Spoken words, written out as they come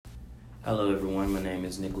Hello, everyone. My name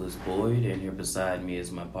is Nicholas Boyd, and here beside me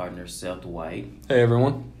is my partner, Seth White. Hey,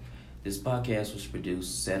 everyone. This podcast was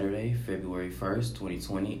produced Saturday, February 1st,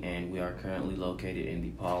 2020, and we are currently located in the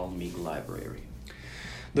Paul Meek Library.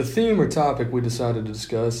 The theme or topic we decided to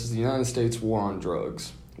discuss is the United States war on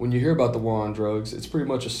drugs. When you hear about the war on drugs, it's pretty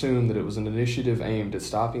much assumed that it was an initiative aimed at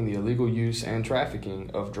stopping the illegal use and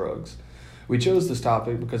trafficking of drugs. We chose this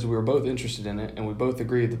topic because we were both interested in it, and we both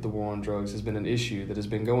agree that the war on drugs has been an issue that has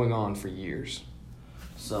been going on for years.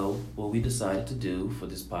 So, what we decided to do for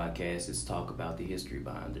this podcast is talk about the history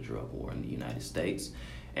behind the drug war in the United States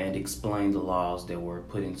and explain the laws that were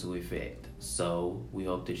put into effect. So, we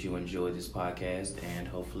hope that you enjoy this podcast and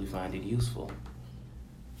hopefully find it useful.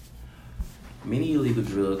 Many illegal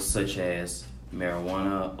drugs such as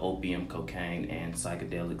marijuana, opium, cocaine, and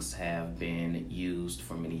psychedelics have been used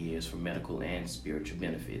for many years for medical and spiritual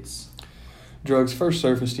benefits. Drugs first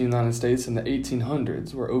surfaced in the United States in the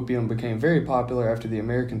 1800s, where opium became very popular after the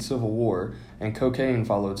American Civil War, and cocaine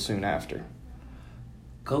followed soon after.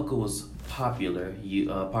 Coca was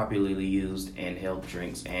popularly used in health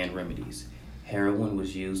drinks and remedies. Heroin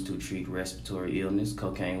was used to treat respiratory illness,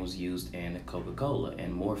 cocaine was used in Coca-Cola,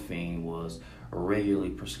 and morphine was regularly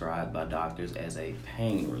prescribed by doctors as a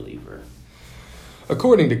pain reliever.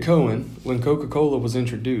 According to Cohen, when Coca-Cola was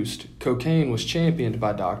introduced, cocaine was championed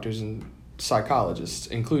by doctors and psychologists,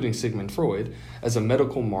 including Sigmund Freud, as a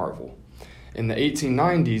medical marvel. In the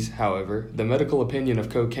 1890s, however, the medical opinion of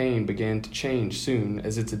cocaine began to change soon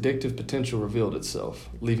as its addictive potential revealed itself,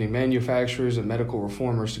 leaving manufacturers and medical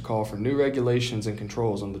reformers to call for new regulations and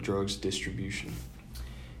controls on the drug's distribution.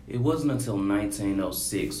 It wasn't until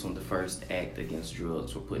 1906 when the first act against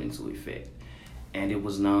drugs were put into effect, and it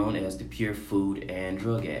was known as the Pure Food and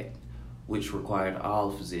Drug Act, which required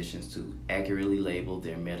all physicians to accurately label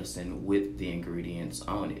their medicine with the ingredients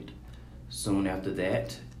on it. Soon after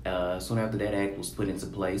that act was put into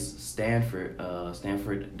place,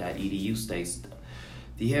 Stanford.edu states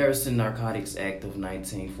the Harrison Narcotics Act of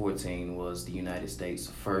 1914 was the United States'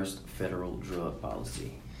 first federal drug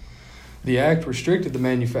policy. The act restricted the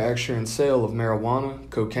manufacture and sale of marijuana,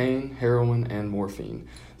 cocaine, heroin, and morphine.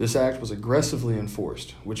 This act was aggressively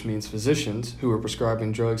enforced, which means physicians who were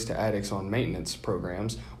prescribing drugs to addicts on maintenance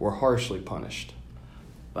programs were harshly punished.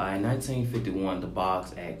 By 1951, the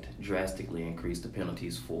Boggs Act drastically increased the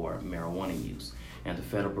penalties for marijuana use, and the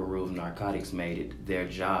Federal Bureau of Narcotics made it their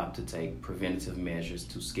job to take preventative measures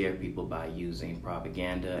to scare people by using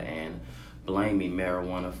propaganda and blaming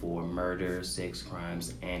marijuana for murder, sex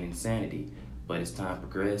crimes, and insanity. But as time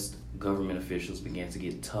progressed, government officials began to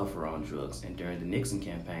get tougher on drugs, and during the Nixon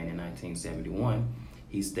campaign in 1971,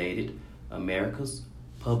 he stated, "America's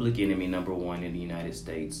public enemy number one in the United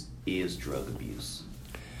States is drug abuse."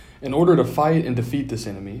 In order to fight and defeat this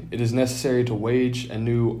enemy, it is necessary to wage a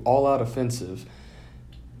new all-out offensive.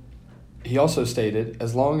 He also stated,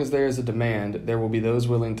 as long as there is a demand, there will be those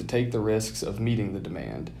willing to take the risks of meeting the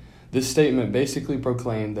demand. This statement basically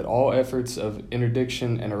proclaimed that all efforts of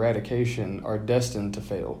interdiction and eradication are destined to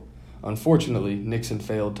fail. Unfortunately, Nixon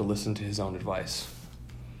failed to listen to his own advice.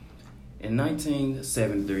 In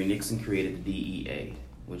 1973, Nixon created the DEA,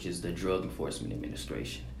 which is the Drug Enforcement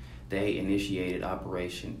Administration. They initiated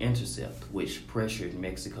Operation Intercept, which pressured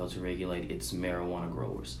Mexico to regulate its marijuana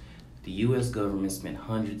growers. The U.S. government spent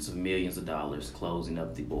hundreds of millions of dollars closing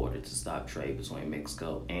up the border to stop trade between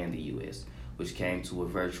Mexico and the U.S., which came to a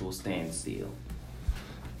virtual standstill.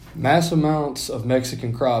 Mass amounts of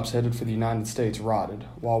Mexican crops headed for the United States rotted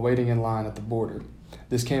while waiting in line at the border.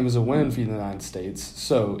 This came as a win for the United States,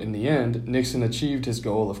 so, in the end, Nixon achieved his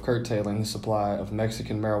goal of curtailing the supply of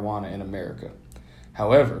Mexican marijuana in America.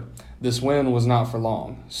 However, this win was not for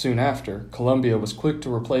long. Soon after, Colombia was quick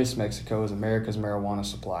to replace Mexico as America's marijuana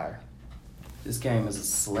supplier. This came as a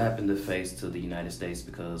slap in the face to the United States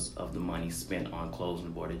because of the money spent on closing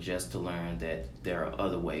the border just to learn that there are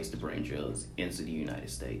other ways to bring drugs into the United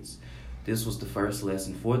States. This was the first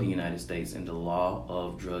lesson for the United States in the law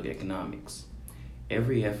of drug economics.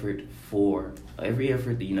 Every effort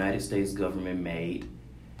the United States government made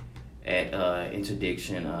at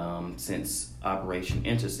interdiction since Operation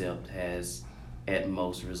Intercept has at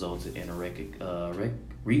most resulted in a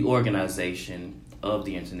reorganization of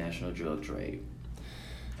the international drug trade.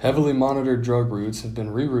 Heavily monitored drug routes have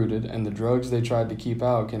been rerouted, and the drugs they tried to keep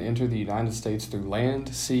out can enter the United States through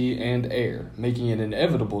land, sea, and air, making it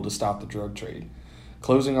inevitable to stop the drug trade.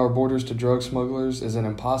 Closing our borders to drug smugglers is an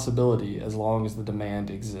impossibility as long as the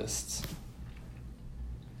demand exists.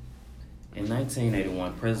 In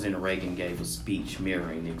 1981, President Reagan gave a speech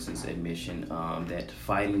mirroring Nixon's admission that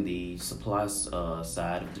fighting the supply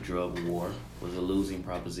side of the drug war was a losing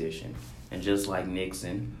proposition. And just like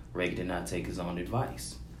Nixon, Reagan did not take his own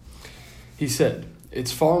advice. He said,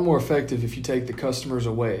 "It's far more effective if you take the customers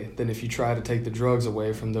away than if you try to take the drugs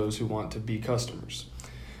away from those who want to be customers."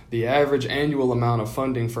 The average annual amount of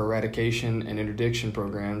funding for eradication and interdiction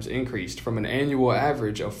programs increased from an annual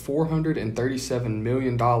average of $437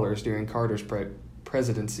 million during Carter's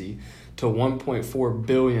presidency to $1.4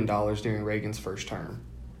 billion during Reagan's first term.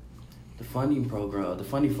 The funding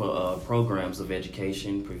for programs of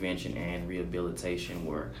education, prevention, and rehabilitation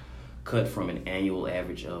were cut from an annual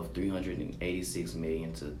average of $386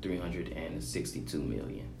 million to $362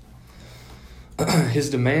 million. His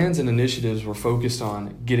demands and initiatives were focused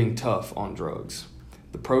on getting tough on drugs.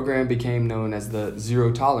 The program became known as the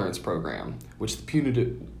Zero Tolerance Program, which the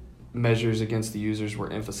punitive measures against the users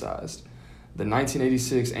were emphasized. The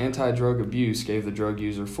 1986 anti-drug abuse gave the drug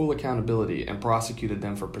user full accountability and prosecuted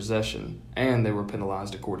them for possession, and they were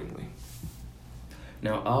penalized accordingly.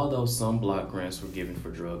 Now, although some block grants were given for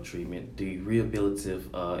drug treatment, the rehabilitative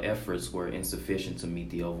efforts were insufficient to meet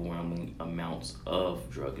the overwhelming amounts of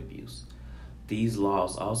drug abuse. These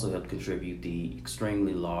laws also helped contribute the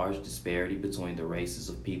extremely large disparity between the races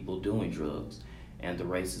of people doing drugs and the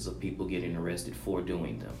races of people getting arrested for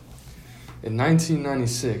doing them. In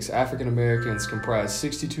 1996, African Americans comprised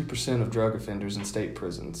 62% of drug offenders in state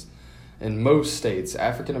prisons. In most states,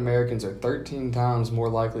 African Americans are 13 times more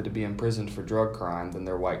likely to be imprisoned for drug crime than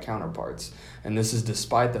their white counterparts, and this is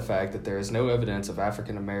despite the fact that there is no evidence of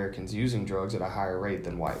African Americans using drugs at a higher rate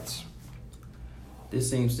than whites. This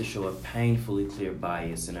seems to show a painfully clear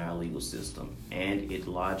bias in our legal system, and it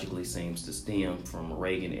logically seems to stem from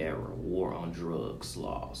Reagan-era war on drugs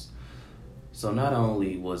laws. So not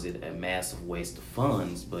only was it a massive waste of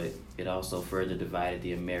funds, but it also further divided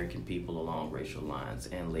the American people along racial lines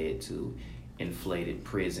and led to inflated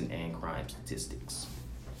prison and crime statistics.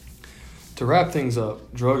 To wrap things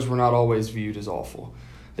up, drugs were not always viewed as awful.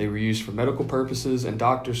 They were used for medical purposes, and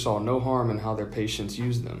doctors saw no harm in how their patients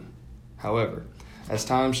used them. However, as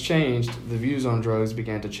times changed, the views on drugs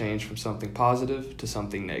began to change from something positive to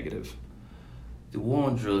something negative. The War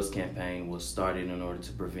on Drugs campaign was started in order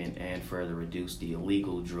to prevent and further reduce the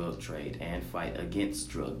illegal drug trade and fight against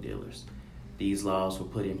drug dealers. These laws were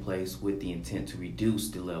put in place with the intent to reduce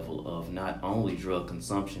the level of not only drug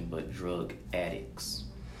consumption, but drug addicts.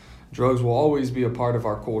 Drugs will always be a part of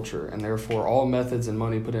our culture, and therefore all methods and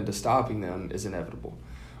money put into stopping them is inevitable,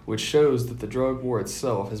 which shows that the drug war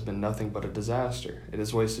itself has been nothing but a disaster. It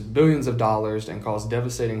has wasted billions of dollars and caused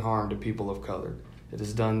devastating harm to people of color. It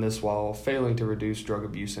has done this while failing to reduce drug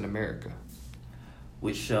abuse in America.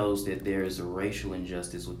 Which shows that there is a racial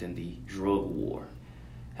injustice within the drug war.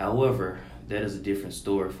 However, that is a different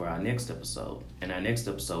story for our next episode. In our next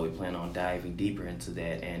episode, we plan on diving deeper into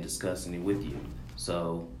that and discussing it with you.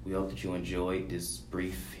 So we hope that you enjoyed this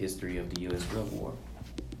brief history of the U.S. drug war.